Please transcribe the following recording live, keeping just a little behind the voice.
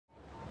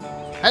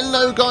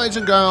Hello guys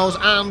and girls,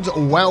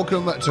 and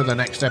welcome to the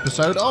next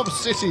episode of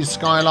Cities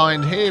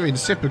Skyline here in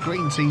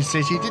SipaGreenTea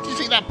City. Did you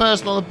see that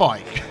person on the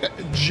bike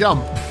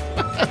jump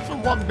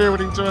from one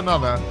building to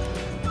another?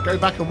 Go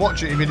back and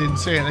watch it if you didn't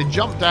see it. They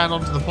jumped down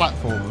onto the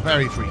platform.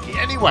 Very freaky.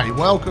 Anyway,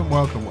 welcome.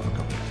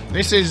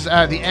 This is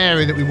the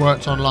area that we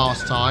worked on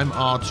last time,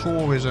 our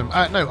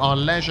our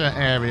leisure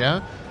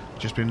area.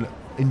 Just been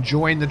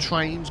enjoying the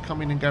trains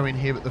coming and going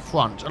here at the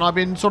front. And I've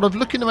been sort of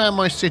looking around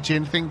my city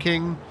and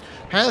thinking,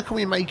 how can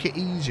we make it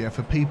easier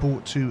for people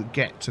to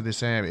get to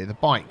this area? The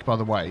bike, by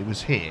the way,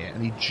 was here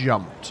and he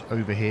jumped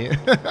over here.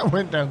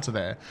 Went down to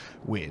there.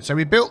 Weird. So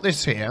we built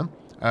this here.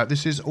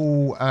 This is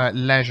all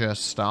leisure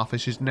stuff.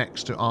 This is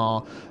next to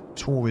our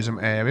tourism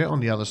area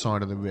on the other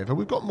side of the river.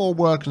 We've got more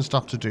work and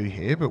stuff to do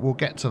here, but we'll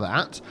get to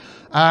that.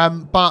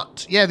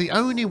 But yeah, the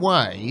only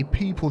way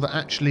people that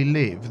actually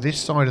live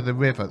this side of the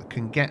river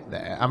can get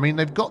there, I mean,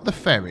 they've got the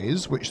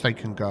ferries which they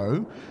can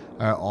go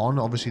on.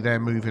 Obviously they're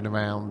moving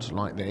around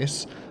like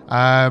this,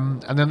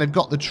 and then they've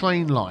got the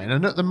train line.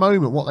 And at the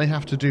moment what they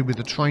have to do with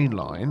the train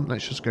line,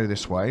 let's just go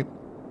this way,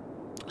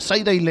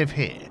 say they live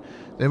here,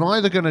 they're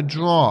either going to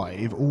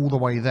drive all the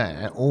way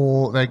there,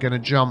 or they're going to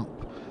jump,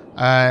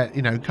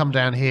 come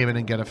down here and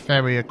then get a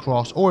ferry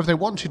across. Or if they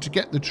wanted to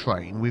get the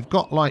train, we've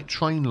got like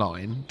train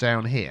line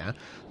down here.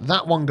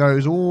 That one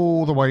goes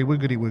all the way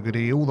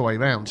wiggity all the way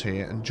around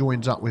here and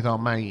joins up with our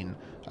main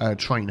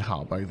train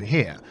hub over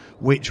here,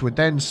 which would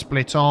then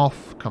split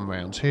off, come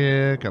around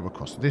here, go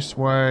across this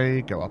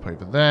way, go up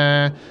over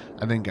there,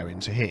 and then go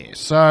into here.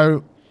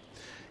 So,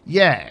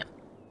 yeah.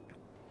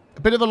 A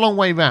bit of a long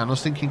way round. I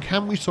was thinking,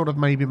 can we sort of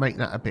maybe make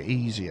that a bit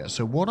easier?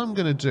 So what I'm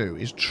going to do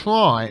is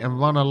try and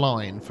run a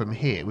line from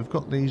here. We've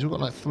got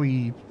like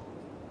 3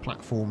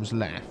 platforms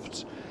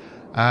left.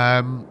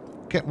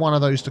 Get one of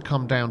those to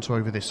come down to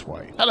over this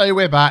way. Hello,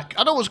 we're back.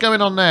 I don't know what's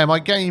going on there. My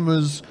game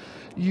was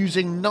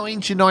using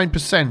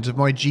 99% of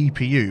my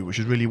GPU, which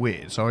is really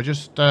weird. So I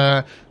just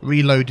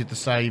reloaded the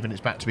save and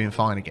it's back to being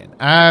fine again.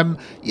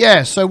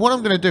 Yeah, so what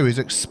I'm going to do is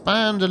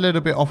expand a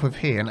little bit off of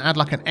here and add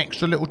like an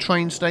extra little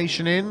train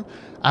station in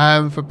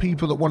for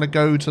people that want to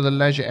go to the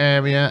leisure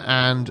area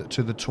and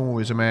to the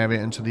tourism area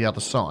and to the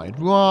other side,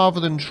 rather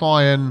than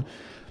try and,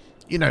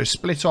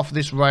 split off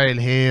this rail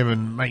here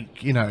and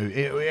make,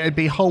 it'd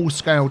be whole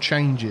scale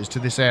changes to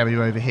this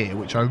area over here,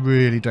 which I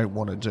really don't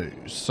want to do.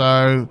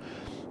 So,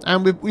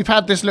 and we've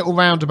had this little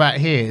roundabout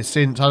here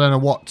since, I don't know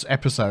what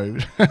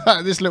episode,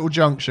 this little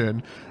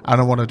junction,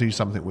 and I want to do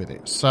something with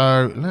it.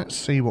 So let's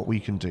see what we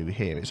can do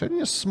here. It's only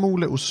a small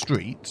little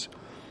street,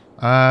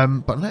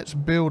 but let's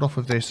build off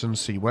of this and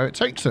see where it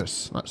takes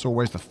us. That's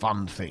always the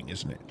fun thing,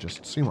 isn't it?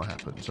 Just see what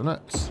happens. So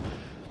let's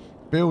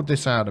build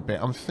this out a bit.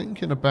 I'm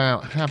thinking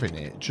about having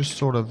it just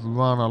sort of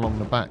run along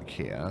the back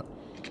here.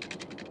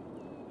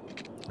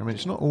 I mean,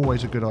 it's not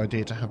always a good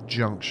idea to have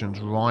junctions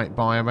right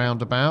by a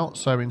roundabout.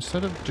 So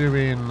instead of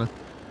doing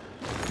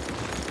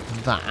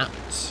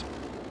that,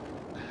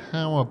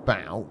 how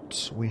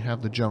about we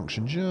have the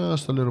junction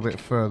just a little bit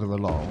further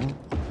along,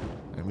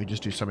 and we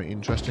just do something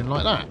interesting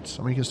like that.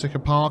 And we can stick a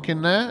park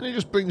in there, and it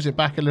just brings it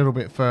back a little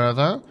bit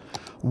further.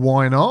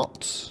 Why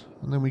not?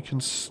 And then we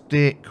can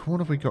stick, what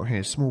have we got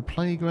here? Small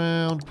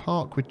playground,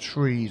 park with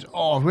trees.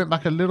 Oh, we went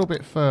back a little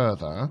bit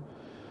further.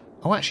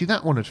 Oh, actually,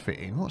 that one would fit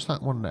in. What's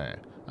that one there?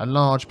 A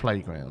large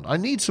playground. I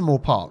need some more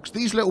parks.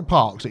 These little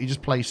parks that you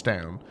just place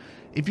down.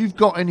 If you've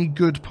got any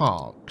good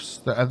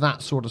parks that are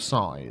that sort of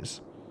size,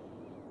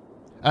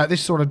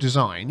 this sort of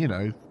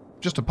design,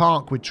 just a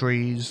park with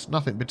trees,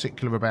 nothing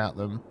particular about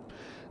them,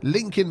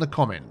 link in the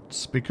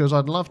comments, because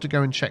I'd love to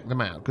go and check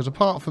them out. Because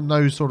apart from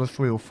those sort of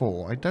 3 or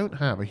 4, I don't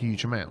have a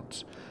huge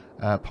amount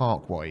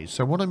park-wise.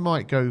 So what I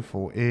might go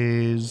for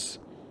is,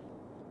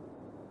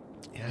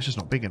 yeah, it's just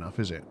not big enough,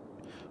 is it?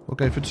 We'll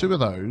go for 2 of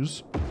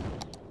those.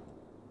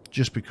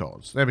 Just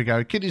because. There we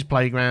go. Kiddies'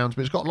 playgrounds,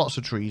 but it's got lots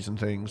of trees and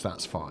things.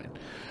 That's fine.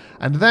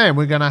 And then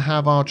we're going to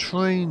have our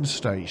train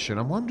station.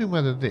 I'm wondering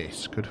whether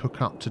this could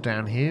hook up to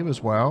down here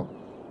as well.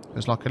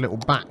 There's like a little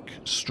back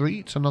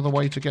street, another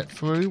way to get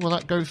through. Will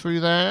that go through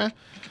there?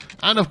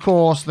 And of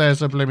course,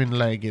 there's a blimmin'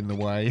 leg in the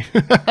way.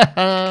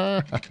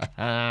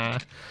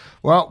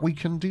 Well, we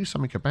can do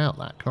something about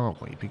that,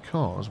 can't we?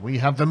 Because we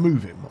have the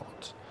moving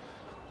mod.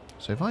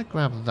 So if I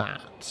grab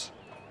that,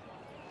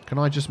 can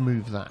I just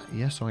move that?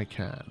 Yes, I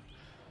can.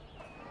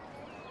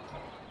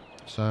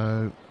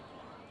 So,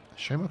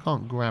 shame I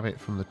can't grab it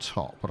from the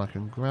top, but I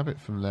can grab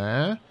it from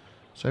there.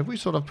 So if we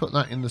sort of put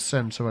that in the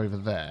centre over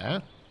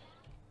there,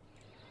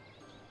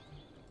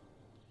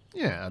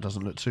 yeah, it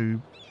doesn't look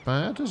too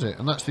bad, does it?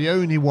 And that's the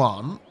only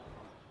one.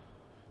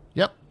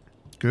 Yep,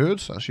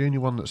 good. So that's the only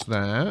one that's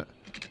there.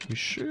 We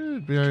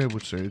should be able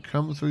to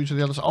come through to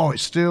the other side. Oh,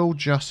 it's still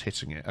just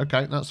hitting it.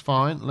 Okay, that's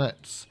fine.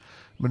 Let's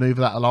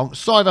manoeuvre that along.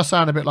 Sorry if I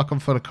sound a bit like I'm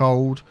full of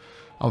cold.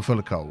 I'm full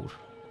of cold.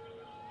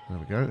 There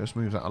we go. Let's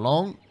move that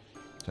along.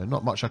 So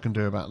not much I can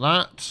do about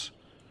that.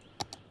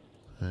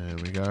 There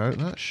we go.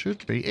 That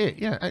should be it.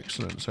 Yeah,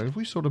 excellent. So if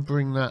we sort of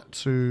bring that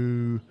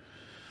to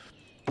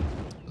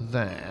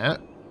there,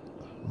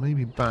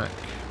 maybe back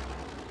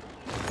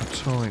a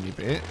tiny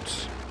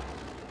bit.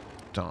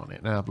 Darn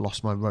it, now I've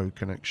lost my road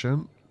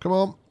connection. Come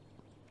on.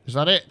 Is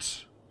that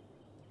it?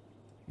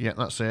 Yeah,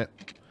 that's it.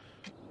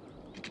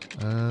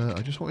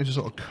 I just wanted to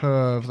sort of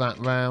curve that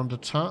round a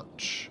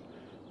touch.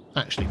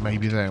 Actually,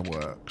 maybe there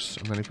works.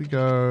 And then if we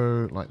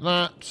go like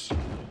that.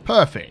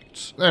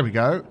 Perfect. There we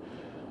go.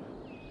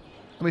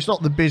 I mean, it's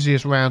not the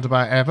busiest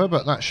roundabout ever,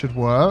 but that should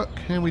work.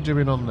 How are we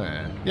doing on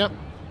there? Yep.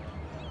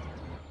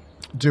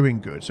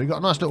 Doing good. So we've got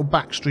a nice little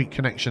back street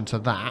connection to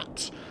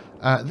that.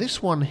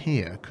 This one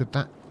here, could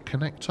that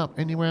connect up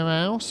anywhere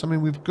else? I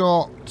mean, we've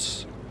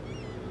got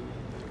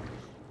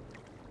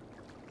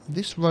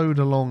this road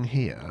along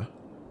here.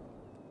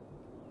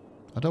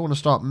 I don't want to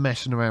start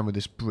messing around with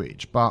this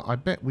bridge, but I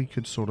bet we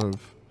could sort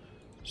of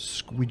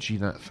squidgy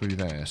that through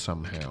there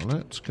somehow.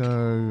 Let's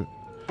go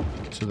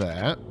to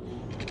there.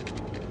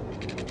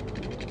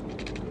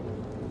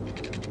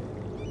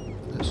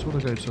 Let's sort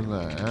of go to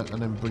there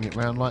and then bring it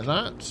round like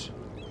that.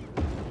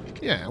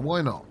 Yeah,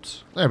 why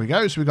not? There we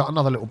go. So we've got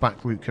another little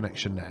back route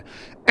connection there.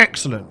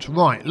 Excellent.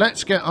 Right,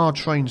 let's get our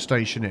train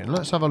station in.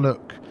 Let's have a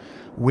look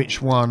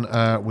which one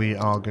we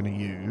are going to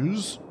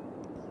use.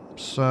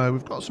 So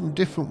we've got some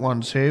different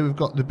ones here. We've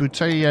got the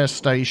Citea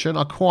station.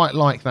 I quite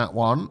like that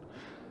one.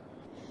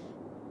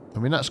 I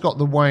mean, that's got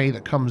the way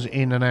that comes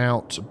in and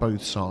out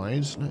both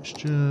sides. Let's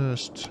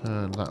just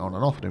turn that on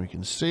and off, and then we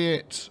can see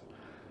it.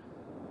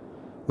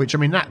 Which, I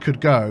mean, that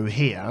could go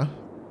here.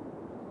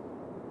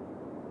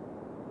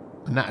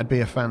 And that would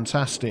be a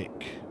fantastic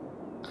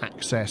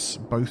access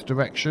both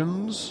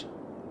directions.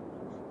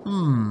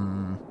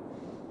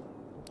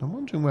 I'm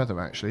wondering whether,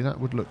 actually, that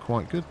would look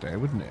quite good there,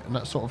 wouldn't it? And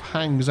that sort of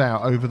hangs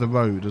out over the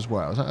road as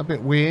well. Is that a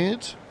bit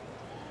weird?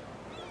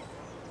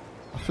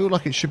 I feel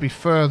like it should be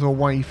further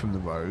away from the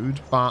road,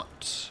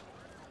 but...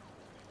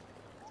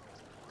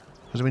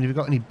 Because, I mean, if you've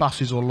got any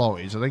buses or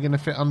lorries, are they going to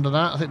fit under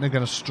that? I think they're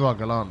going to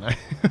struggle, aren't they?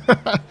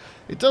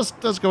 It does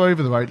go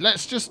over the road.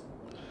 Let's just...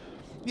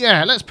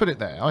 Yeah, let's put it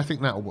there. I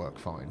think that'll work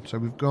fine. So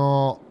we've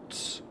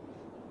got...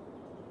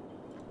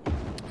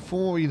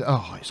 4 either...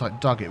 Oh, it's like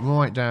dug it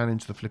right down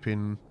into the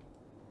flipping...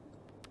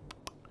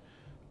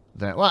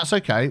 There. Well, that's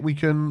okay. We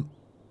can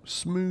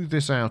smooth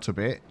this out a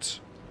bit.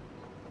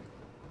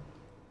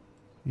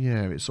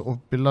 Yeah, it's sort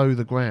of below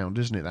the ground,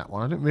 isn't it, that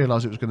one? I didn't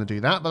realise it was going to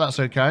do that, but that's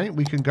okay.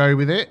 We can go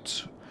with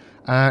it.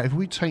 If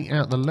we take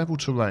out the level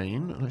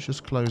terrain, let's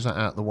just close that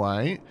out the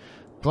way.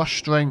 Brush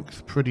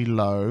strength, pretty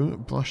low.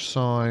 Brush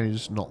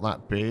size, not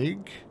that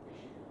big.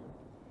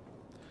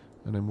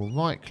 And then we'll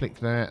right-click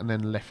there and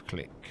then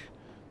left-click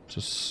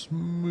to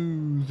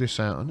smooth this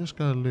out. And just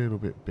go a little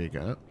bit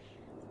bigger.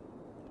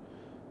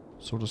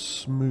 Sort of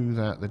smooth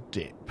out the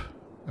dip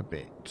a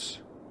bit.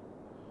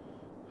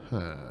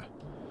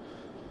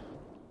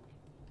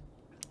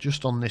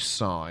 Just on this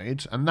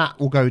side. And that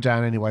will go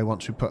down anyway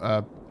once we put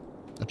a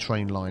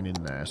train line in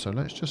there. So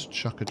let's just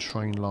chuck a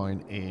train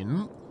line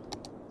in.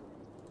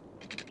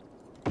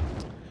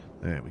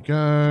 There we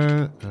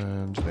go.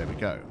 And there we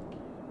go.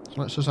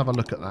 So let's just have a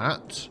look at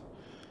that.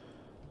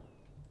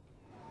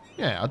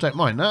 Yeah, I don't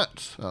mind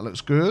that. That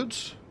looks good.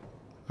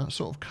 That's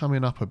sort of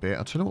coming up a bit.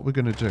 I'll tell you what we're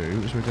going to do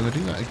is we're going to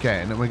do that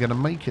again and we're going to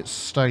make it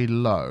stay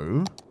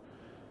low.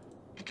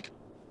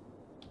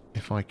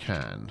 If I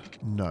can.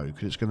 No,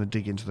 because it's going to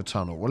dig into the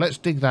tunnel. Well, let's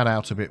dig that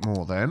out a bit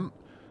more then.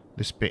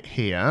 This bit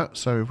here.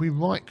 So if we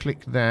right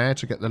click there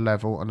to get the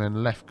level and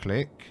then left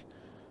click.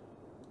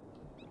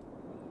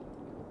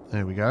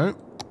 There we go.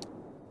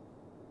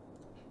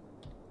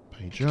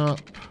 Page up.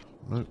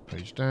 Nope,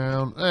 page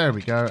down. There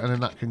we go. And then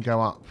that can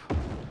go up.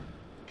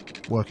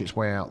 Work its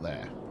way out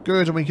there.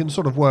 Good, and we can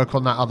sort of work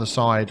on that other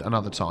side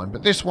another time.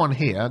 But this one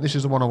here, this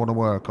is the one I want to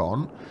work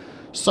on.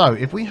 So,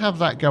 if we have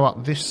that go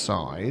up this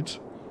side...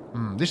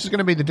 this is going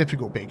to be the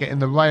difficult bit, getting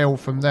the rail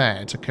from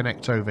there to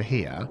connect over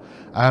here.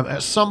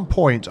 At some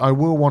point, I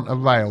will want a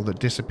rail that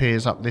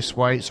disappears up this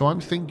way. So I'm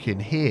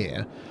thinking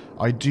here,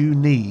 I do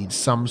need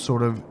some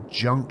sort of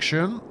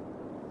junction.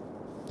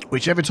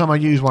 Which every time I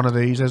use one of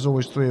these, there's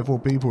always 3 or 4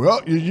 people,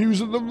 oh, you're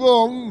using them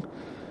wrong.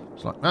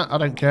 It's like, nah, I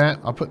don't care.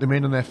 I'll put them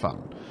in and they're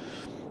fun.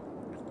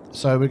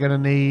 So we're going to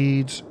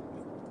need...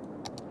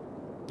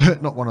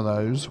 not one of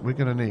those. We're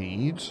going to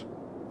need...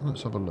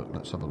 Let's have a look.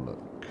 Let's have a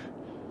look.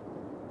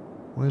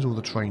 Where's all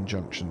the train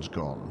junctions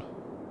gone?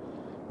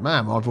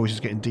 Man, my voice is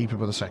getting deeper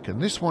by the second.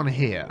 This one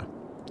here.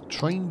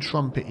 Train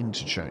trumpet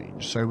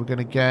interchange. So we're going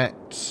to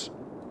get...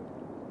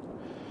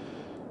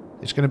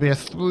 It's going to be a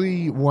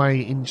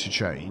 3-way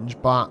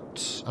interchange,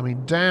 but, I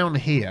mean, down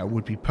here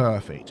would be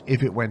perfect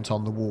if it went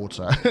on the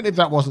water. And if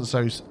that wasn't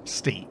so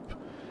steep.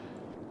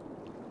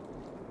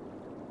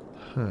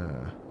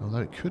 Although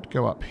it could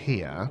go up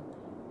here.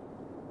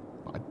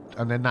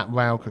 And then that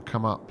rail could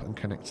come up and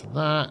connect to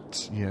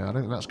that. Yeah, I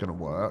don't think that's going to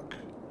work.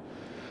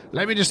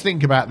 Let me just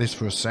think about this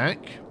for a sec.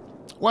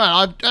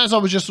 Well, as I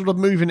was just sort of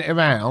moving it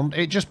around,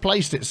 it just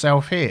placed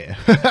itself here.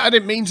 I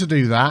didn't mean to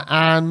do that,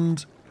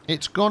 and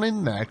it's gone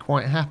in there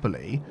quite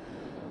happily.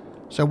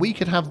 So we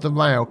could have the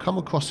rail come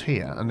across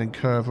here and then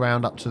curve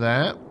round up to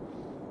there.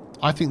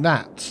 I think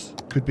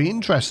that could be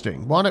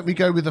interesting. Why don't we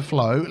go with the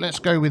flow? Let's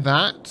go with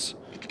that.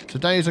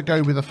 Today is a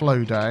go with the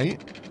flow day.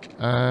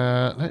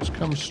 Let's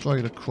come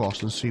straight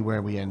across and see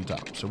where we end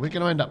up. So we're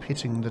going to end up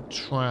hitting the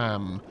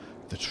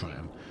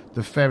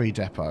ferry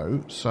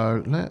depot.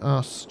 So let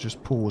us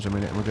just pause a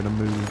minute and we're going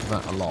to move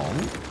that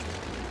along.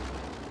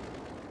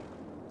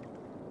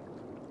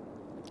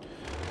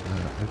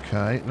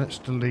 Okay, let's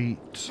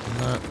delete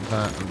that,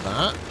 and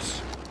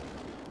that.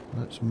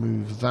 Let's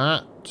move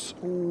that.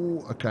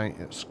 Oh, okay,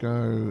 let's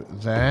go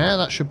there.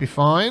 That should be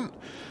fine.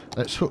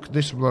 Let's hook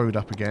this road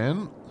up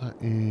again. That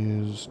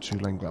is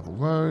 2-lane gravel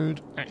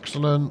road.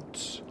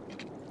 Excellent.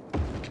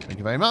 Thank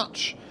you very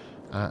much.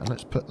 And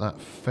let's put that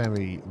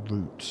ferry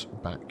route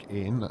back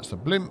in. That's the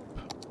blimp.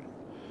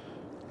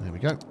 There we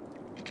go.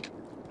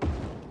 There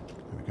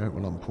we go.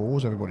 We'll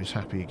unpause. Everybody's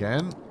happy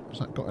again. Has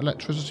that got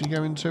electricity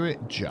going to it?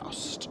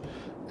 Just.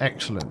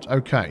 Excellent.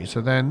 Okay,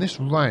 so then this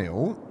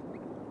rail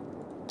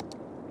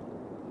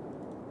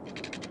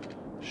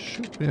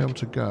should be able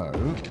to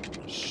go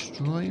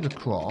straight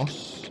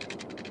across.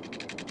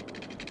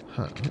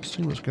 Let's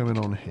see what's going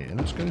on here.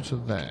 Let's go to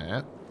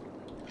there.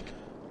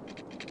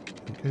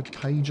 Go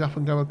page up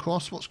and go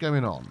across. What's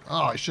going on?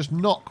 Oh, it's just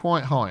not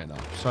quite high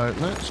enough. So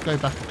let's go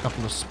back a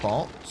couple of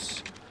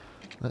spots.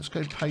 Let's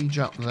go page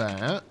up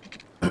there.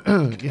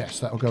 Yes,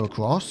 that'll go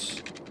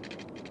across.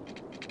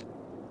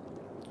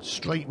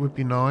 Straight would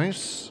be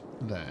nice.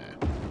 There.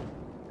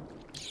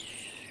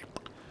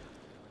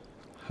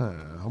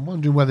 I'm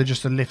wondering whether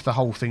just to lift the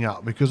whole thing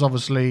up, because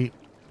obviously,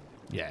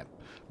 yeah,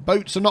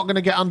 boats are not going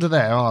to get under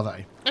there, are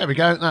they? There we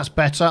go, that's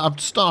better. I've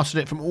started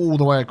it from all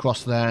the way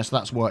across there, so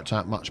that's worked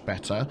out much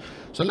better.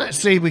 So let's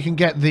see if we can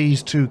get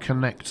these to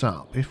connect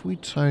up. If we'll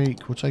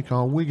take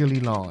our wiggly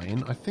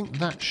line, I think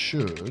that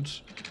should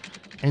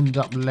end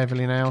up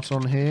levelling out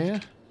on here.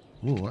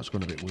 Oh, that's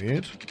gone a bit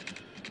weird.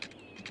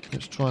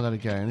 Let's try that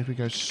again. If we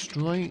go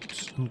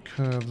straight and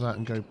curve that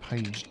and go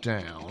page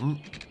down,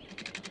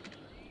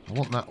 I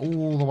want that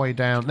all the way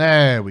down.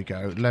 There we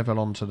go. Level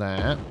onto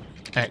there.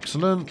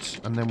 Excellent.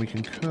 And then we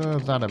can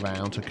curve that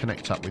around to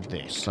connect up with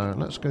this. So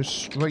let's go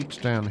straight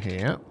down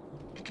here.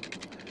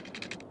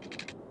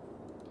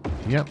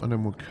 Yep, and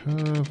then we'll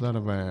curve that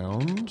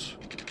around.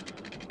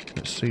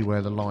 Let's see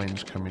where the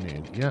line's coming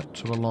in. Yep,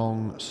 to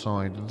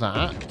alongside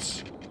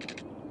that.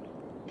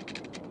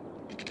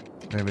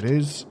 There it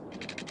is.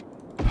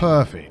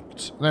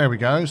 Perfect. There we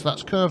go. So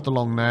that's curved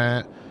along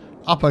there,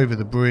 up over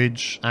the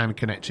bridge, and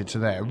connected to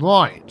there.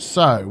 Right,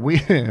 so we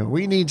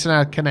need to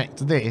now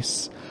connect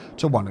this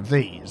to one of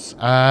these.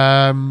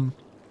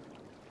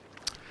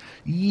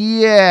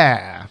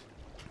 Yeah.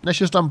 Let's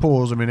just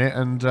unpause a minute.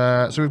 And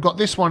so we've got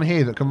this one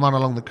here that can run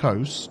along the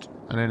coast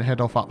and then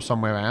head off up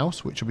somewhere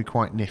else, which will be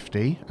quite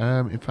nifty.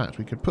 In fact,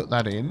 we could put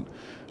that in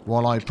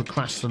while I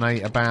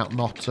procrastinate about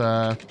not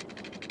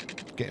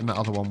getting that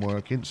other one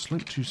working.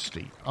 Slope too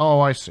steep. Oh,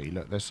 I see.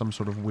 Look, there's some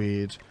sort of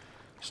weird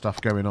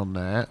stuff going on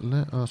there.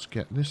 Let us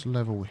get this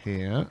level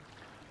here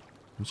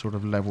and sort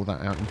of level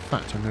that out. In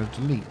fact, I'm going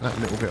to delete that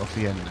little bit off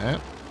the end there.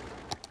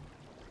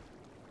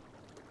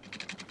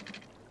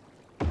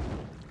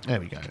 There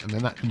we go. And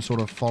then that can sort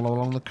of follow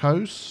along the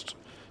coast.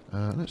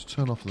 Let's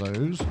turn off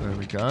those. There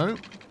we go.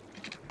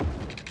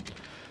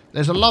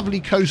 There's a lovely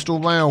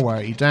coastal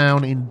railway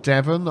down in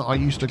Devon that I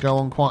used to go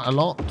on quite a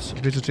lot,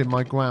 visiting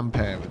my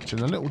grandparents in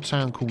a little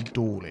town called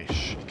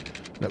Dawlish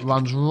that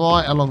runs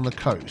right along the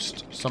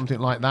coast, something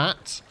like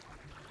that.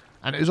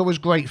 And it was always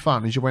great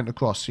fun as you went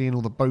across, seeing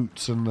all the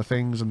boats and the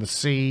things and the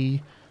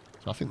sea.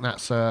 So I think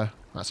that's a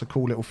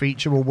cool little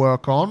feature we'll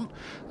work on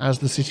as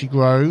the city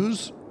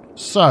grows.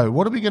 So,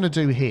 what are we going to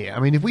do here?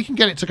 I mean, if we can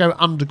get it to go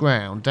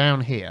underground,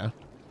 down here,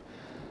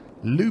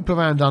 loop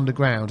around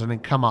underground and then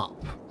come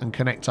up and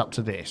connect up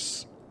to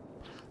this,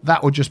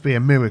 that would just be a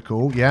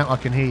miracle. Yeah, I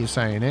can hear you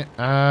saying it.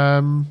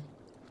 I'm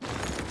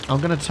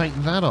going to take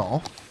that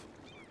off.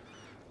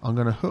 I'm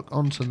going to hook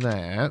onto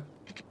there.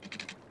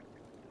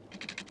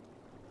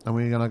 And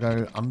we're going to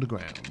go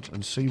underground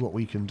and see what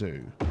we can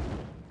do.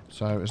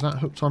 So, is that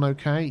hooked on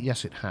okay?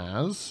 Yes, it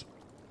has.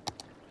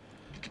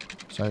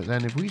 So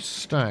then if we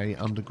stay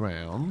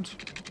underground,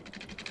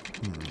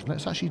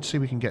 let's actually see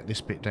if we can get this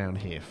bit down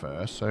here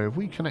first. So if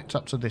we connect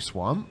up to this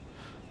one,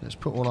 let's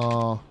put all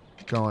our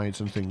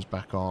guides and things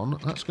back on.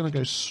 That's going to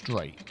go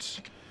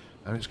straight.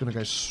 And it's going to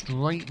go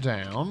straight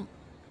down.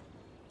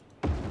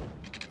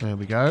 There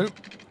we go.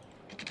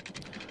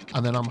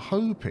 And then I'm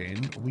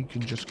hoping we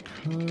can just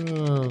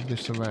curve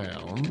this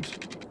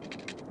around.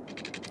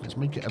 Let's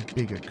make it a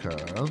bigger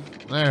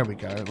curve. There we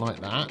go, like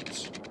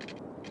that.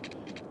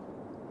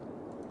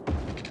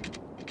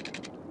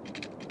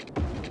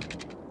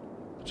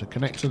 To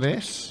connect to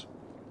this.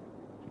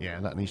 Yeah,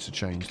 that needs to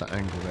change that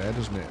angle there,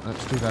 doesn't it?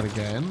 Let's do that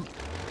again.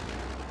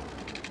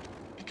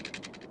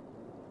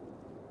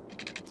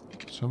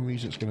 For some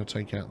reason it's going to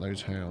take out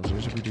those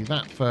houses. If we do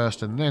that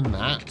first and then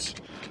that.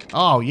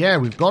 Oh, yeah,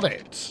 we've got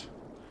it.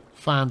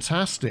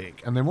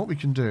 Fantastic. And then what we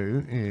can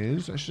do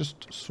is, let's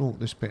just sort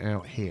this bit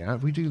out here.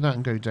 If we do that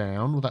and go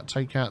down, will that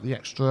take out the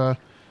extra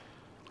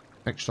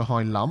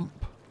high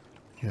lump?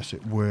 Yes,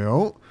 it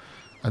will.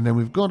 And then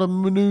we've got to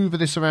manoeuvre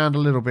this around a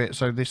little bit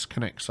so this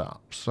connects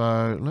up.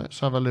 So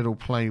let's have a little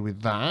play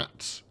with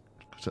that.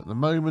 Because at the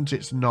moment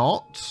it's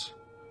not.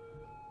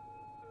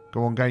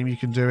 Go on, game, you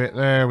can do it.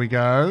 There we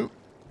go.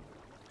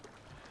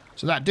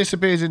 So that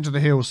disappears into the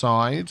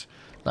hillside.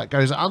 That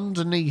goes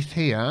underneath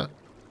here.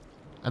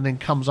 And then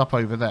comes up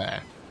over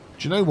there.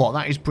 Do you know what?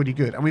 That is pretty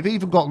good. And we've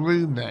even got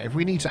room there. If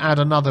we need to add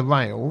another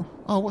rail...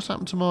 Oh, what's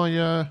happened to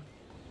my...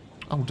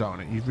 Oh,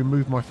 darn it. You've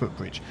removed my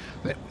footbridge.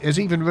 There's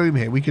even room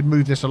here. We could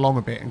move this along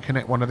a bit and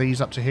connect one of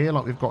these up to here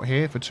like we've got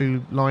here for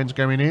 2 lines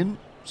going in.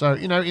 So,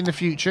 you know, in the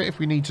future, if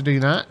we need to do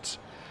that,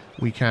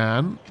 we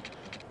can.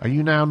 Are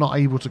you now not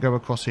able to go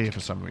across here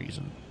for some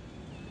reason?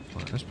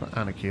 Right, let's put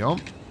Anarchy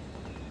on.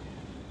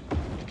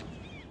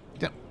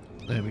 Yep.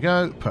 There we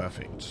go.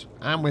 Perfect.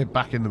 And we're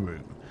back in the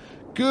room.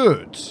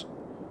 Good.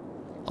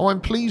 Oh,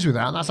 I'm pleased with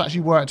that. That's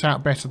actually worked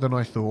out better than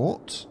I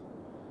thought.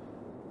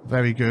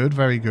 Very good,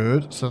 very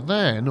good. So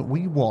then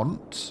we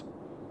want...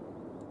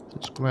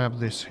 Let's grab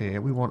this here.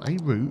 We want a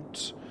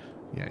route.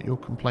 Yeah, you're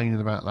complaining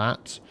about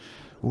that.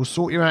 We'll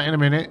sort you out in a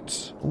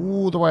minute.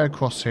 All the way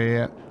across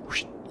here.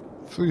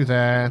 Through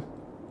there.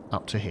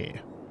 Up to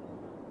here.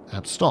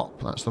 Add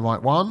stop. That's the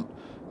right one.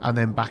 And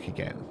then back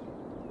again.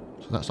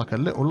 So that's like a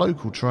little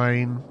local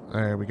train.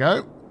 There we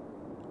go.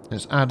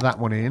 Let's add that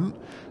one in.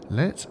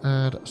 Let's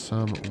add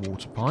some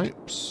water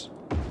pipes.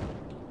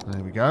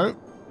 There we go.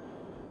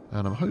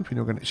 And I'm hoping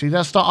you're going to... See,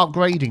 they'll start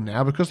upgrading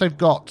now because they've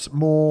got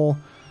more...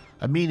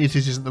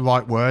 Amenities isn't the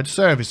right word.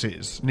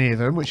 Services near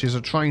them, which is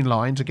a train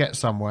line to get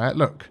somewhere.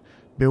 Look,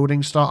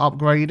 buildings start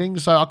upgrading.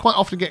 So I quite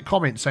often get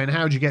comments saying,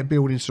 how do you get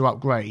buildings to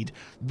upgrade?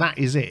 That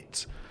is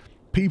it.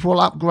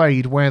 People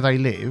upgrade where they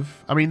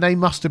live. I mean, they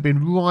must have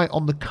been right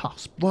on the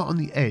cusp, right on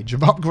the edge of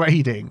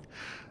upgrading.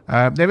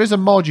 There is a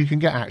mod you can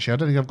get, actually. I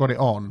don't think I've got it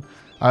on.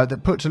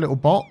 That puts a little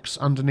box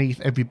underneath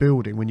every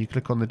building when you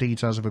click on the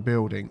details of a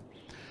building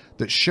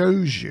that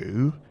shows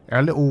you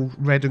a little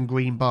red and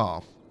green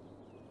bar.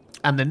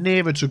 And the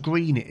nearer to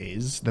green it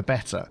is, the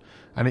better.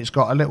 And it's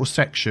got a little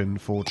section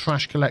for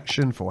trash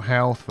collection, for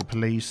health, for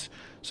police.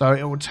 So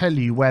it will tell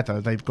you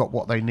whether they've got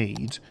what they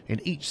need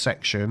in each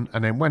section.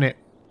 And then when it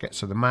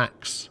gets to the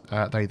max,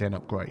 they then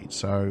upgrade.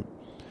 So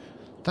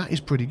that is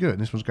pretty good.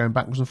 This one's going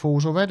backwards and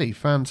forwards already.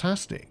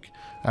 Fantastic.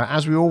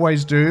 As we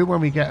always do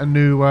when we get a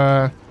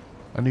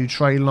new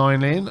train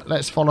line in,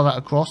 let's follow that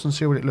across and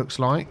see what it looks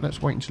like.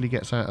 Let's wait until he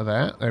gets out of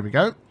there. There we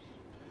go.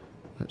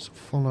 Let's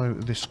follow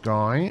this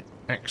guy.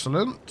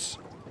 Excellent.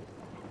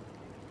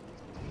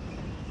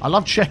 I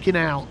love checking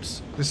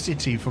out the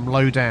city from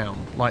low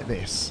down like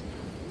this.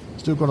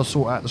 Still got to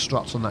sort out the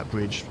struts on that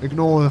bridge.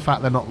 Ignore the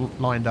fact they're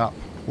not lined up.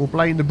 We'll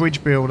blame the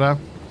bridge builder.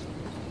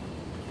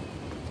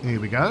 Here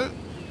we go.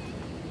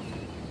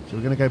 So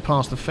we're going to go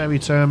past the ferry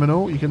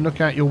terminal. You can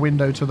look out your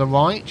window to the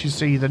right. You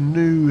see the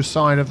new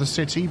side of the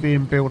city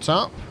being built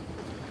up.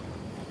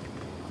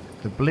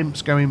 The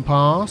blimps going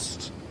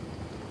past.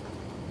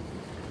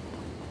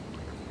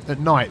 At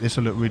night, this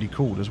will look really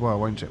cool as well,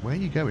 won't it? Where are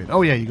you going?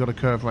 Oh, yeah, you've got to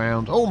curve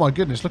round. Oh, my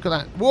goodness, look at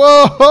that.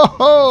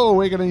 Whoa!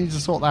 We're going to need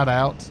to sort that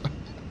out.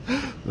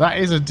 That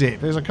is a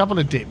dip. There's a couple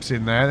of dips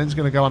in there. Then it's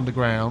going to go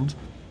underground.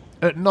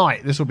 At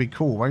night, this will be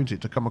cool, won't it,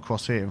 to come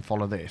across here and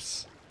follow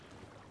this.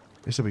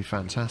 This will be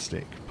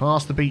fantastic.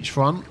 Past the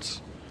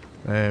beachfront.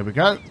 There we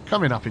go.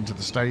 Coming up into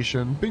the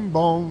station. Bing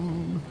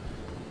bong.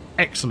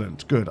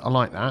 Excellent. Good. I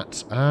like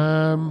that.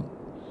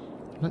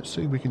 Let's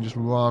see if we can just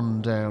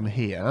run down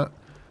here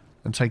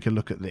and take a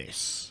look at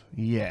this.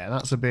 Yeah,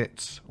 that's a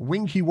bit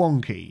winky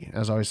wonky,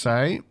 as I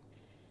say.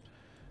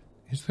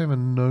 Is there a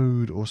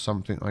node or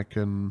something I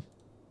can...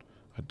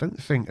 I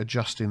don't think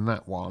adjusting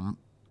that one...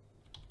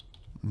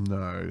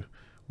 No.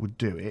 Would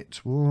do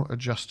it. We're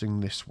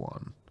adjusting this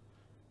one.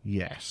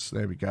 Yes,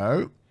 there we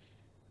go.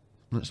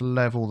 Let's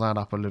level that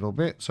up a little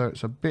bit so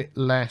it's a bit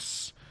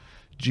less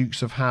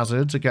Dukes of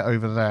Hazzard to get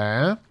over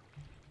there.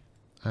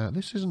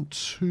 This isn't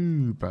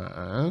too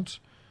bad.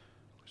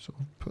 Sort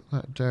of put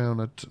that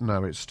down.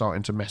 No, it's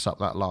starting to mess up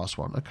that last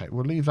one. Okay,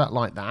 we'll leave that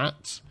like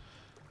that.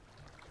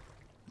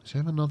 Is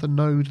there another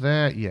node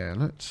there? Yeah,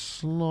 let's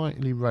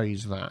slightly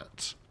raise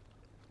that.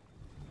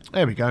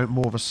 There we go.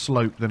 More of a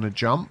slope than a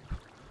jump.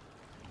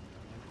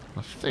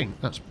 I think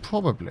that's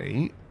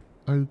probably...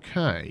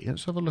 Okay,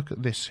 let's have a look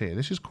at this here.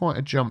 This is quite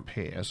a jump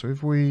here. So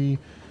if we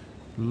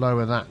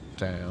lower that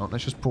down...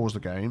 Let's just pause the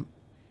game.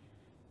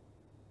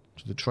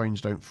 So the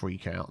trains don't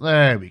freak out.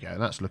 There we go.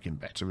 That's looking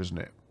better, isn't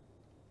it?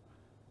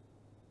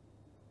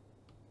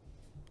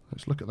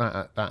 Let's look at that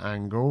at that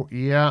angle.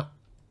 Yeah.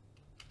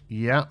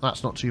 Yeah,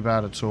 that's not too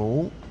bad at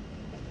all.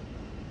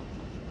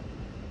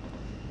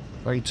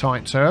 Very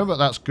tight turn, but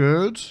that's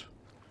good.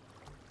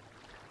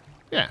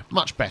 Yeah,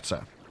 much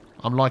better.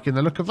 I'm liking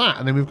the look of that.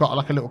 And then we've got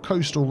like a little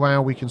coastal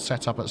rail we can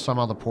set up at some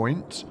other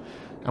point.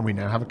 And we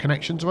now have a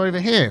connection to over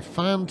here.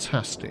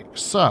 Fantastic.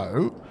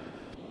 So,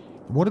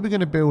 what are we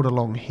going to build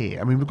along here?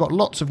 I mean, we've got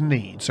lots of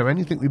needs. So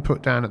anything we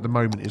put down at the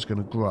moment is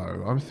going to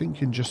grow. I'm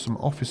thinking just some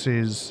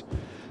offices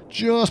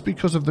just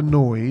because of the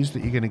noise that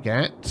you're going to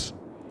get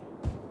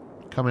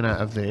coming out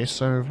of this.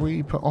 So if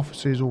we put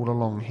offices all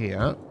along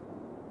here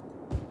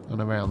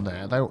and around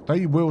there,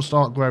 they will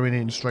start growing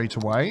in straight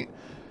away.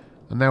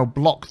 And they'll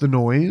block the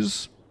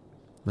noise.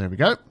 There we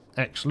go.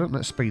 Excellent.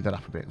 Let's speed that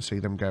up a bit and see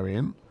them go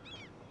in.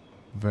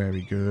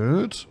 Very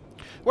good.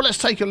 Well, let's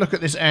take a look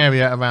at this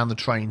area around the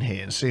train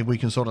here and see if we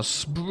can sort of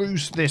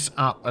spruce this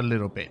up a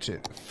little bit.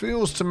 It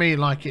feels to me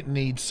like it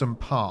needs some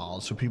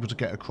paths for people to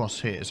get across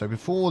here. So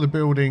before the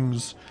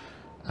buildings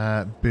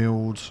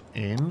build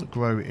in,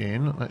 grow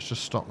in, let's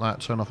just stop that,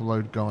 turn off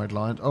road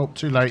guidelines. Oh,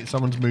 too late.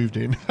 Someone's moved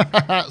in.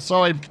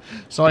 Sorry,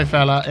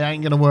 fella. It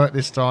ain't going to work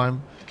this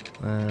time.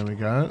 There we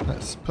go.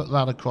 Let's put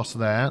that across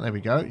there. There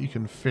we go. You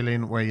can fill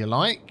in where you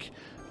like.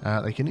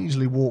 They can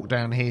easily walk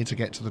down here to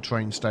get to the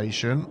train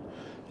station.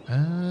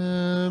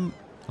 And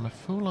I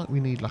feel like we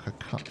need like a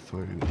cut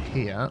through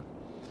here.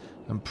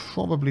 And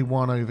probably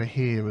one over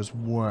here as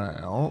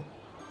well.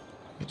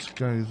 Let's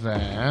go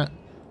there.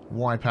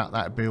 Wipe out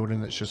that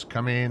building that's just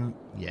come in.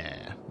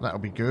 Yeah, that'll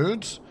be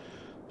good.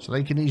 So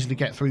they can easily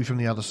get through from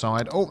the other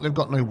side. Oh, they've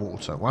got no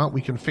water. Well,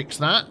 we can fix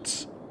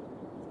that.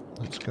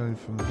 Let's go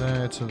from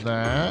there to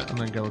there and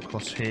then go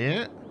across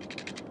here.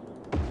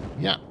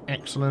 Yeah,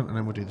 excellent. And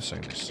then we'll do the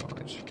same this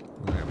side.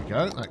 There we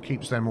go. That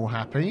keeps them all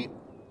happy.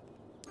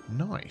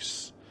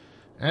 Nice.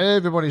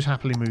 Everybody's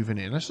happily moving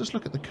in. Let's just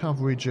look at the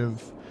coverage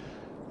of...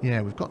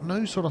 Yeah, we've got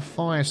no sort of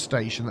fire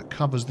station that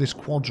covers this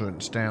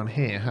quadrant down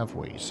here, have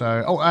we?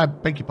 So, oh,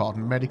 beg your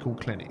pardon, medical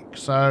clinic.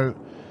 So,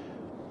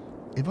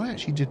 if I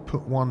actually did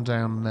put one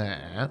down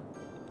there,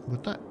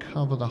 would that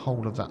cover the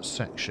whole of that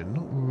section?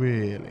 Not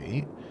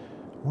really.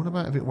 What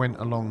about if it went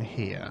along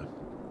here?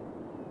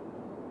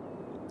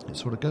 It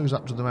sort of goes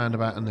up to the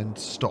roundabout and then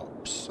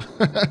stops.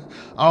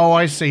 Oh,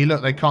 I see.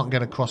 Look, they can't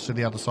get across to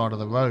the other side of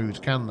the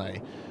road, can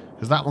they?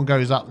 Because that one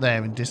goes up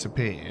there and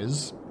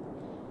disappears.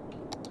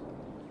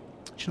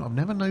 You know, I've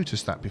never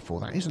noticed that before.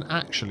 That isn't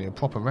actually a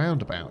proper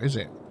roundabout, is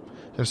it?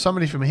 So if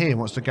somebody from here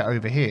wants to get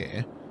over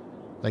here,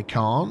 they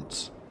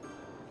can't.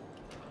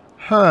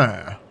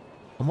 Huh.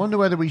 I wonder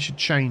whether we should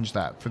change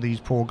that for these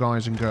poor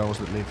guys and girls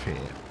that live here.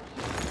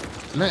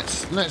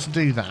 Let's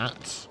do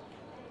that.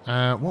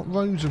 What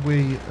roads are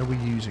we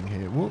using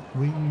here? What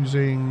we're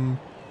using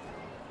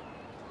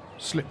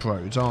slip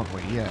roads, aren't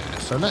we? Yeah.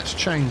 So let's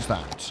change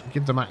that.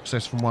 Give them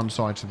access from one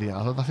side to the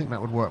other. I think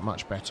that would work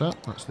much better.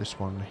 That's this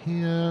one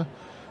here.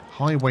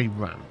 Highway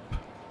ramp.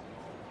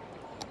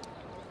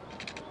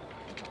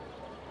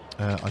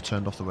 I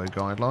turned off the road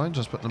guidelines.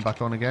 Let's put them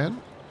back on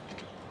again.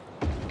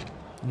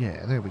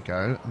 Yeah, there we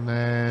go. And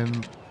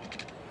then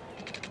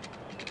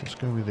let's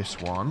go with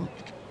this one.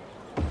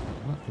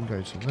 That can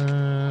go to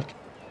there.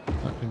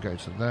 That can go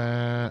to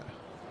there.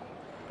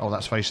 Oh,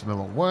 that's facing the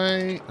wrong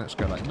way. Let's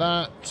go like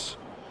that.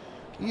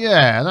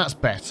 Yeah, that's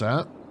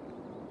better.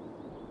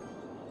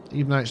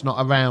 Even though it's not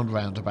a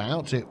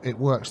roundabout, it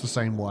works the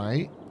same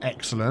way.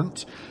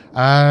 Excellent.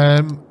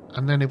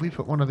 And then if we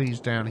put one of these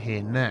down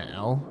here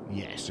now,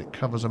 yes, it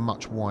covers a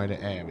much wider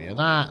area.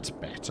 That's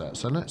better.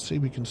 So let's see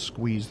if we can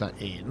squeeze that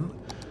in.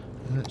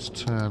 Let's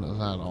turn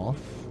that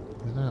off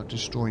without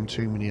destroying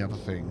too many other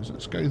things.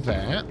 Let's go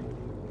there.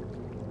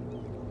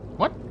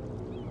 What?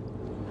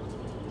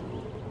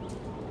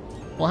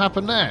 What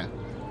happened there?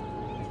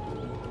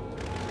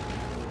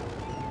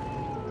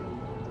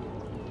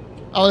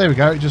 Oh, there we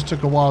go. It just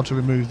took a while to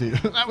remove the...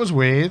 That was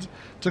weird.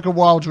 Took a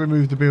while to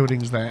remove the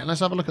buildings there. And let's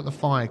have a look at the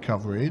fire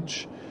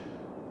coverage.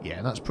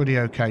 Yeah, that's pretty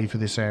okay for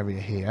this area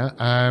here.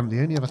 The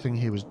only other thing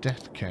here was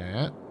death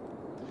care.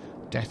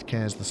 Death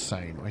care's the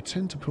same. I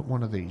tend to put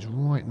one of these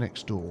right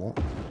next door.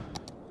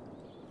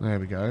 There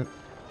we go.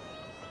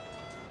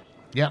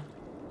 Yep,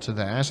 to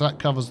there. So that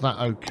covers that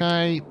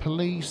okay.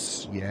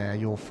 Police, yeah,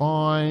 you're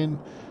fine.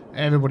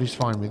 Everybody's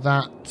fine with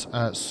that.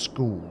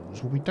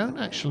 Schools. Well, we don't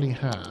actually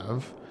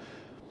have...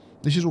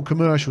 This is all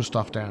commercial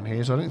stuff down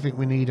here, so I don't think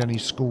we need any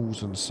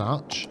schools and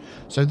such.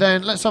 So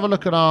then, let's have a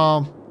look at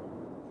our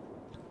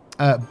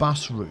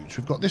bus routes.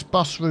 We've got this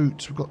bus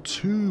route. We've got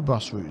two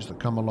bus routes that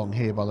come along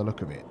here by the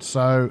look of it.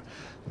 So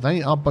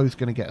they are both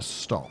going to get a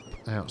stop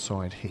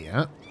outside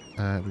here.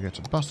 We go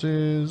to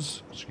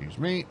buses. Excuse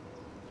me.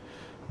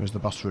 Where's the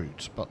bus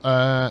route?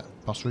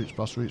 Bus routes,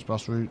 bus routes,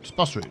 bus routes,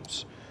 bus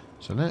routes.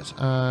 So let's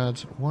add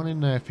one in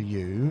there for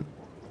you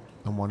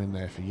and one in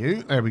there for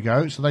you. There we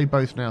go. So they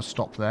both now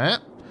stop there.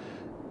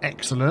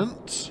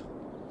 Excellent.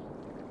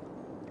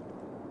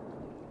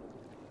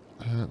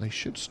 They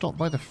should stop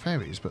by the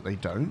ferries, but they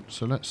don't.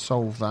 So let's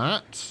solve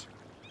that.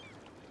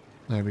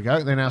 There we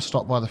go. They now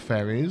stop by the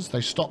ferries.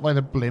 They stop by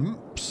the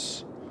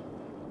blimps.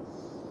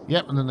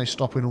 Yep, and then they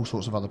stop in all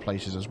sorts of other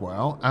places as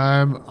well.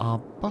 Our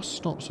bus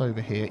stops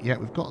over here. Yeah,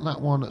 we've got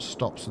that one that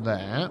stops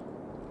there.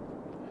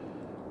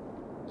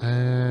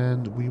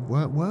 And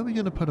were we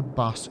going to put a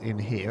bus in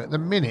here? At the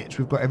minute,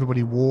 we've got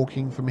everybody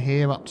walking from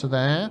here up to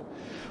there,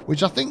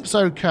 which I think's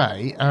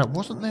okay.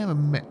 Wasn't there a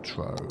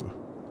metro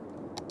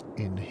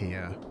in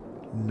here?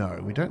 No,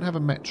 we don't have a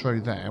metro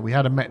there. We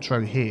had a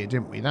metro here,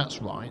 didn't we?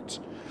 That's right.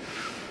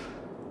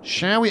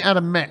 Shall we add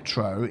a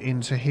metro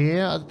into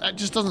here? That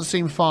just doesn't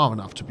seem far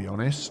enough, to be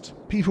honest.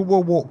 People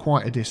will walk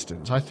quite a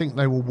distance. I think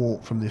they will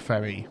walk from the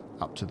ferry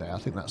up to there. I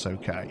think that's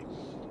okay.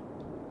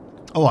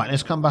 Alright,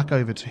 let's come back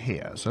over to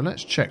here. So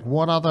let's check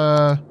what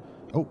other...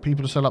 Oh,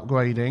 people are still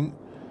upgrading.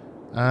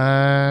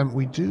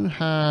 We do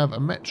have a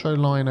metro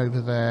line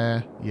over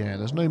there. Yeah,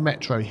 there's no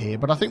metro here,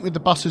 but I think with the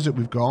buses that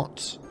we've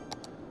got,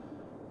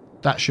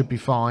 that should be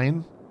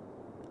fine.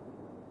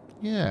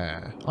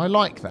 Yeah, I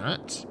like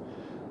that.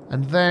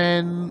 And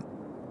then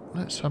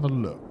let's have a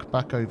look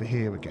back over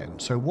here again.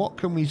 So what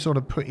can we sort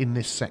of put in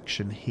this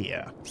section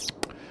here?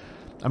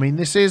 I mean,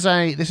 this is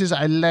a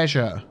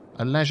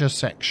leisure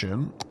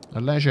section,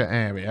 a leisure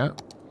area.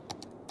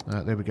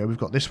 There we go. We've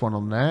got this one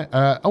on there.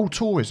 Oh,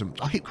 tourism.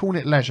 I keep calling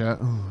it leisure.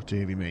 Oh,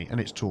 dearie me. And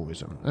it's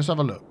tourism. Let's have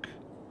a look.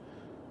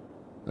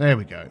 There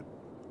we go.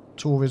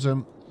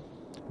 Tourism.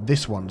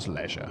 This one's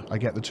leisure. I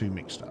get the two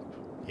mixed up.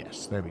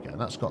 Yes, there we go.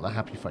 That's got the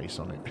happy face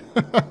on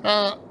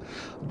it.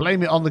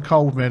 Blame it on the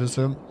cold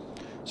medicine.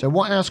 So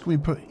what else can we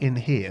put in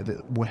here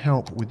that will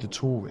help with the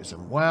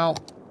tourism? Well,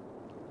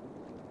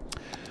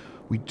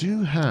 we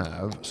do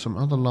have some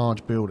other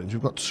large buildings.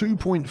 We've got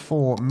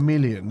 2.4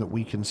 million that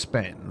we can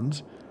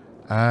spend.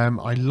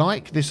 I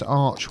like this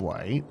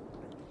archway.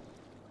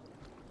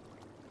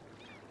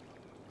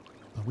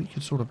 We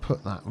could sort of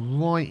put that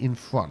right in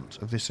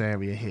front of this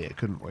area here,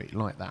 couldn't we?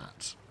 Like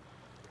that.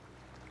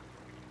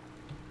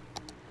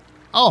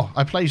 Oh,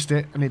 I placed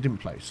it and it didn't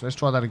place. Let's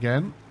try that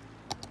again.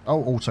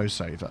 Oh,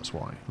 autosave, that's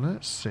why.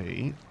 Let's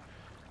see.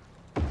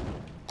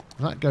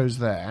 That goes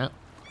there.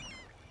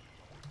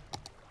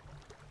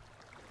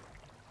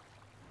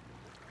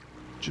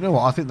 Do you know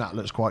what? I think that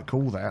looks quite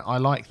cool there. I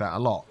like that a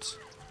lot.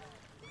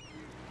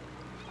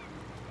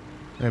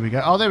 There we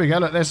go. Oh, there we go.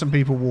 Look, there's some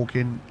people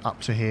walking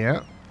up to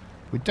here.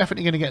 We're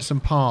definitely going to get some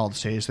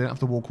paths here, so they don't have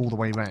to walk all the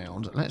way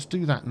round. Let's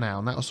do that now,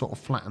 and that'll sort of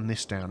flatten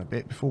this down a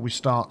bit before we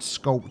start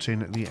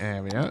sculpting the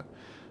area.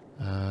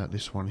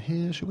 This one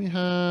here. Should we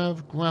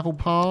have gravel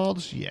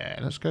paths? Yeah,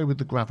 let's go with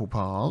the gravel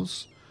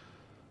paths.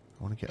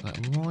 I want to get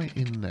that right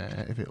in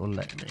there, if it will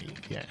let me.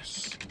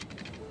 Yes.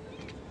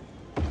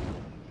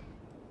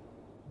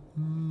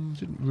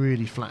 Didn't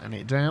really flatten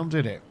it down,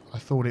 did it? I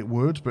thought it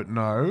would, but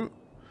no.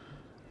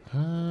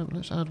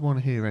 Let's add one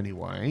here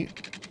anyway.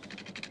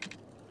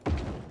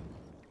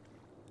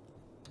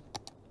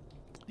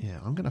 Yeah,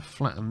 I'm going to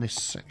flatten this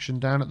section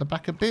down at the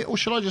back a bit. Or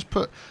should I just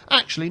put...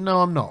 Actually,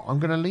 no, I'm not. I'm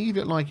going to leave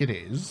it like it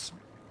is.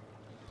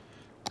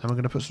 And I'm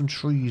going to put some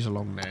trees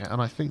along there.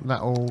 And I think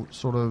that'll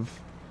sort of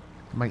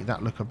make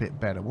that look a bit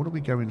better. What are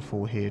we going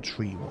for here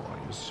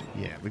tree-wise?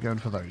 Yeah, we're going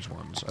for those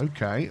ones.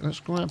 Okay,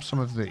 let's grab some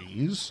of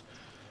these.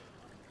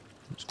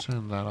 Let's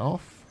turn that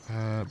off.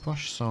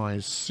 Brush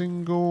size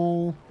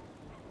single.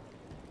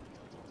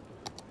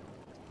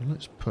 And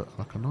let's put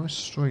like a nice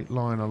straight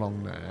line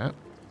along there.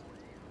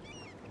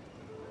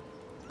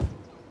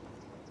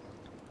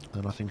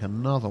 And I think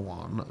another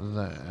one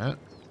there.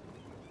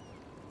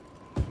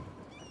 And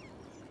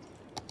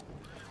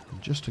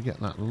just to get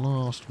that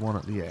last one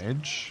at the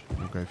edge,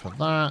 we'll go for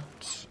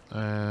that.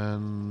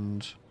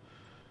 And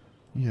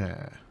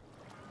yeah,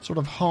 sort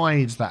of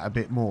hides that a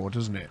bit more,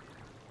 doesn't it?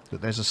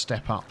 That there's a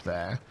step up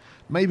there.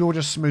 Maybe we'll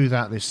just smooth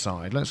out this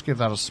side. Let's give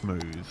that a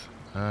smooth.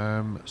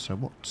 So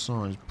what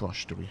size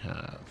brush do we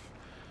have?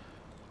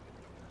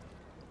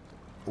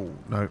 Oh,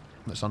 no.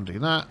 Let's undo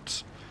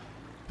that.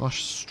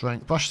 Brush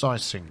strength, brush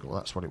size single,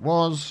 that's what it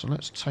was. So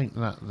let's take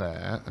that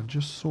there and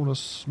just sort of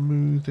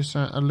smooth this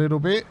out a little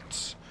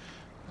bit.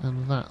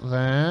 And that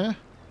there.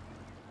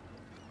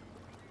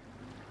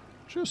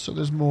 Just so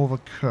there's more of a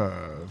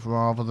curve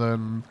rather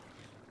than...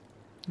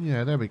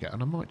 Yeah, there we go.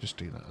 And I might just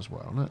do that as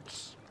well.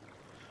 Let's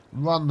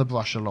run the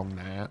brush along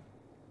there.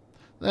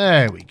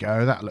 There we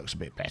go. That looks a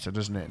bit better,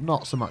 doesn't it?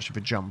 Not so much of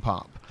a jump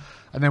up.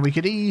 And then we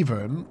could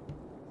even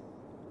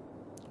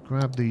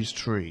grab these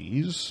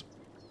trees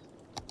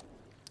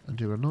and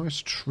do a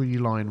nice tree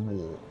line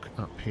walk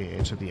up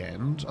here to the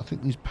end. I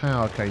think these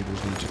power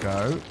cables need to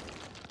go.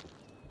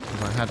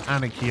 Because I had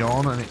Anarchy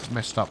on and it's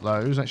messed up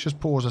those. Let's just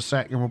pause a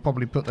sec and we'll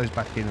probably put those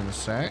back in a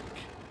sec.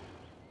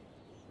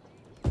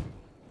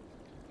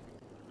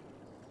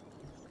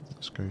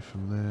 Let's go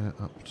from there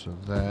up to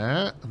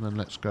there. And then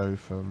let's go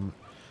from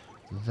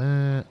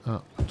there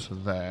up to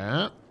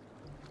there.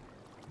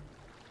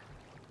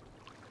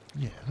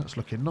 Yeah, that's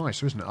looking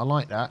nice, isn't it? I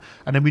like that.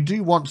 And then we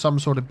do want some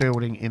sort of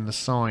building in the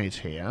side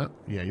here.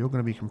 Yeah, you're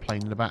going to be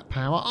complaining about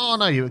power. Oh,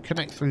 no, you would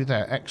connect through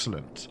there.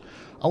 Excellent.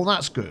 Oh,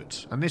 that's good.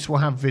 And this will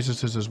have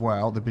visitors as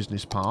well, the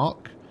business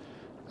park,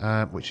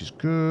 which is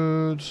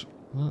good.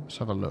 Let's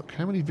have a look.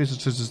 How many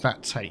visitors does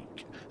that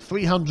take?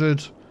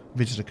 300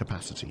 visitor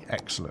capacity.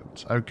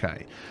 Excellent.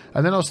 Okay.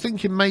 And then I was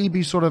thinking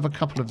maybe sort of a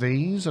couple of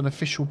these, an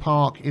official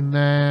park in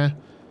there.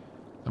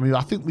 I mean,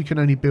 I think we can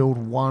only build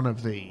one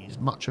of these,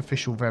 much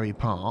official very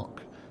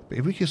park. But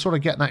if we can sort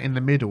of get that in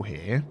the middle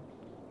here,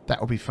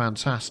 that would be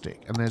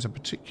fantastic. And there's a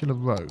particular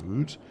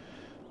road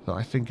that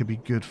I think would be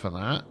good for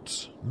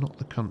that. Not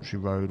the country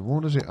road.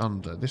 What is it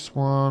under? This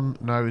one?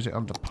 No, is it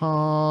under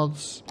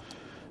paths?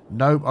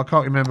 Nope, I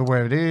can't remember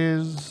where it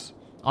is.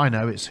 I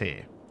know, it's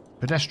here.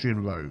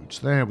 Pedestrian roads.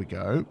 There we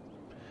go.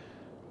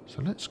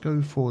 So let's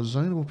go for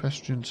zonable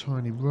pedestrian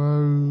tiny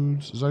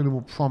roads.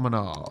 Zonable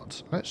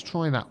promenade. Let's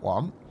try that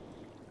one.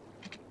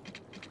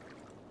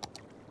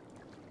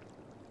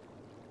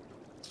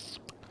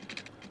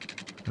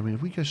 I mean,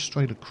 if we go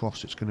straight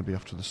across, it's going to be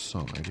off to the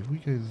side. If we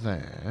go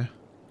there...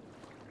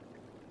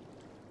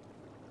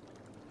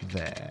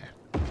 There.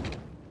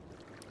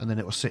 And then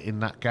it will sit in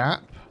that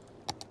gap.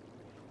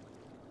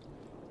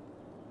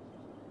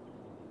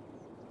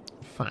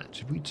 In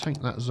fact, if we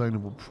take that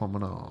zonable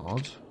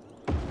promenade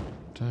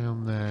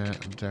down there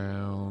and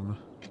down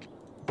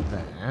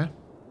there.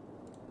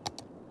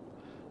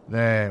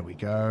 There we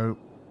go.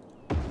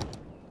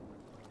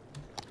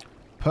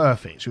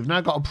 Perfect. So we've now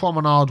got a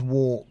promenade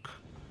walk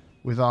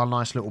with our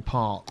nice little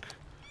park.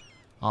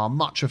 Our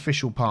much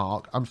official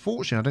park.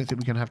 Unfortunately, I don't think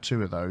we can have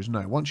two of those.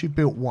 No, once you've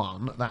built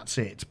one, that's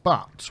it.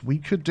 But we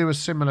could do a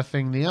similar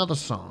thing the other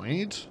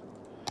side.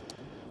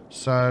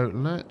 So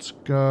let's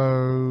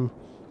go...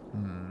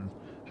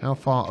 How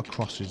far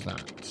across is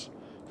that?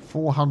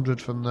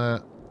 400 from there.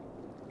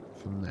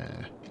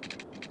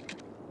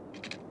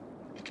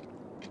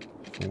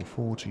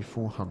 440,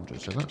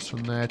 400. So that's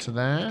from there to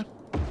there.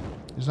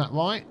 Is that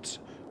right?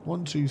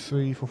 1, 2,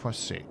 3, 4, 5,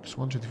 6.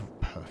 1, 2, 3, 4.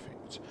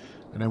 Perfect.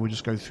 And then we'll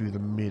just go through the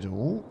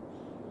middle.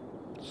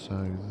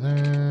 So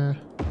there.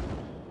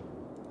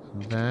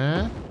 And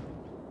there.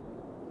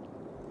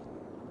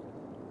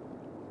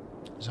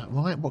 Is that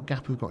right? What gap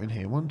have we got in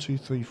here? 1, 2,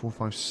 3, 4,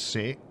 5,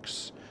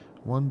 6.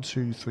 1,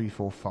 2, 3,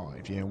 4,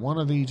 5. Yeah, one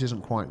of these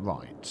isn't quite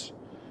right.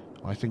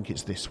 I think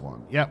it's this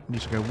one. Yep,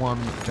 need to go one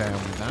down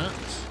with that.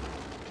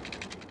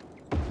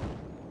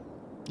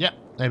 Yep,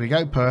 there we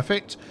go.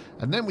 Perfect.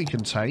 And then we can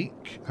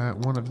take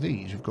one of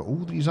these. We've got all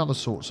these other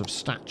sorts of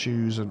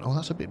statues. And oh,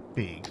 that's a bit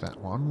big, that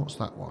one. What's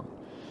that one?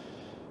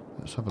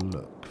 Let's have a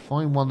look.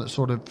 Find one that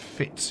sort of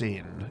fits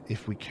in,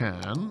 if we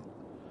can.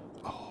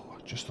 Oh,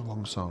 just the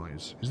wrong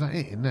size. Is that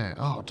it in there?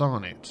 Oh,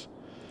 darn it.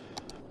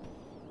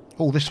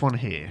 Oh, this one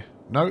here.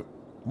 Nope.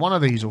 One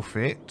of these will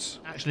fit.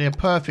 Actually, a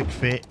perfect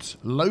fit.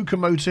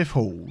 Locomotive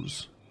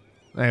Halls.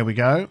 There we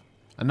go.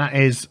 And that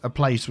is a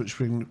place which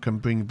we can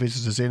bring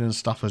visitors in and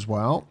stuff as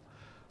well.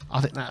 I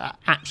think that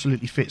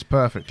absolutely fits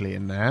perfectly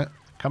in there.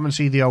 Come and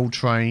see the old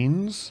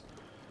trains.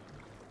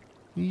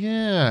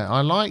 Yeah,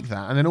 I like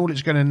that. And then all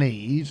it's going to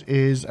need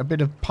is a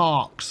bit of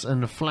parks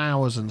and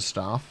flowers and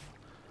stuff.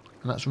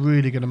 And that's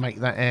really going to make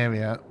that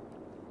area...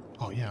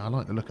 Oh, yeah, I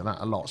like the look of that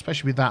a lot.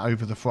 Especially with that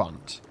over the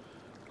front.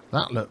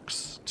 That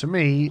looks, to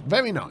me,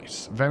 very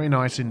nice. Very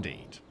nice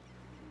indeed.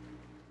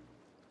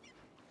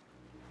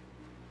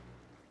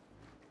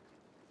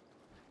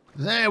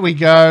 There we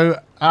go.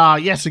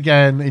 Yes,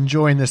 again,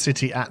 enjoying the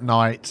city at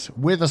night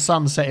with a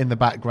sunset in the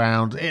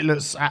background. It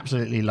looks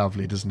absolutely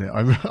lovely, doesn't it?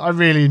 I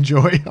really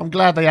enjoy. I'm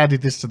glad they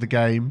added this to the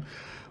game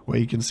where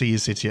you can see your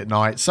city at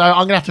night. So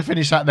I'm going to have to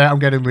finish that there. I'm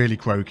getting really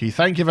croaky.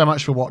 Thank you very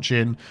much for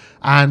watching.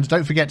 And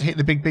don't forget to hit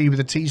the big B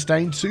with a T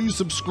stain to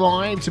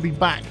subscribe to be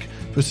back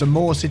for some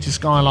more Cities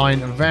Skyline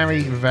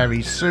very,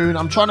 very soon.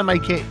 I'm trying to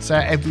make it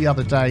every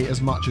other day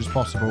as much as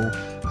possible.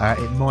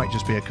 It might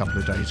just be a couple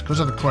of days because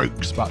of the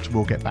croaks, but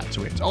we'll get back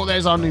to it. Oh,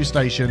 there's our new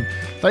station.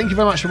 Thank you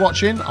very much for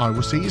watching. I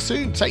will see you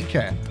soon. Take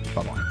care.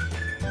 Bye-bye.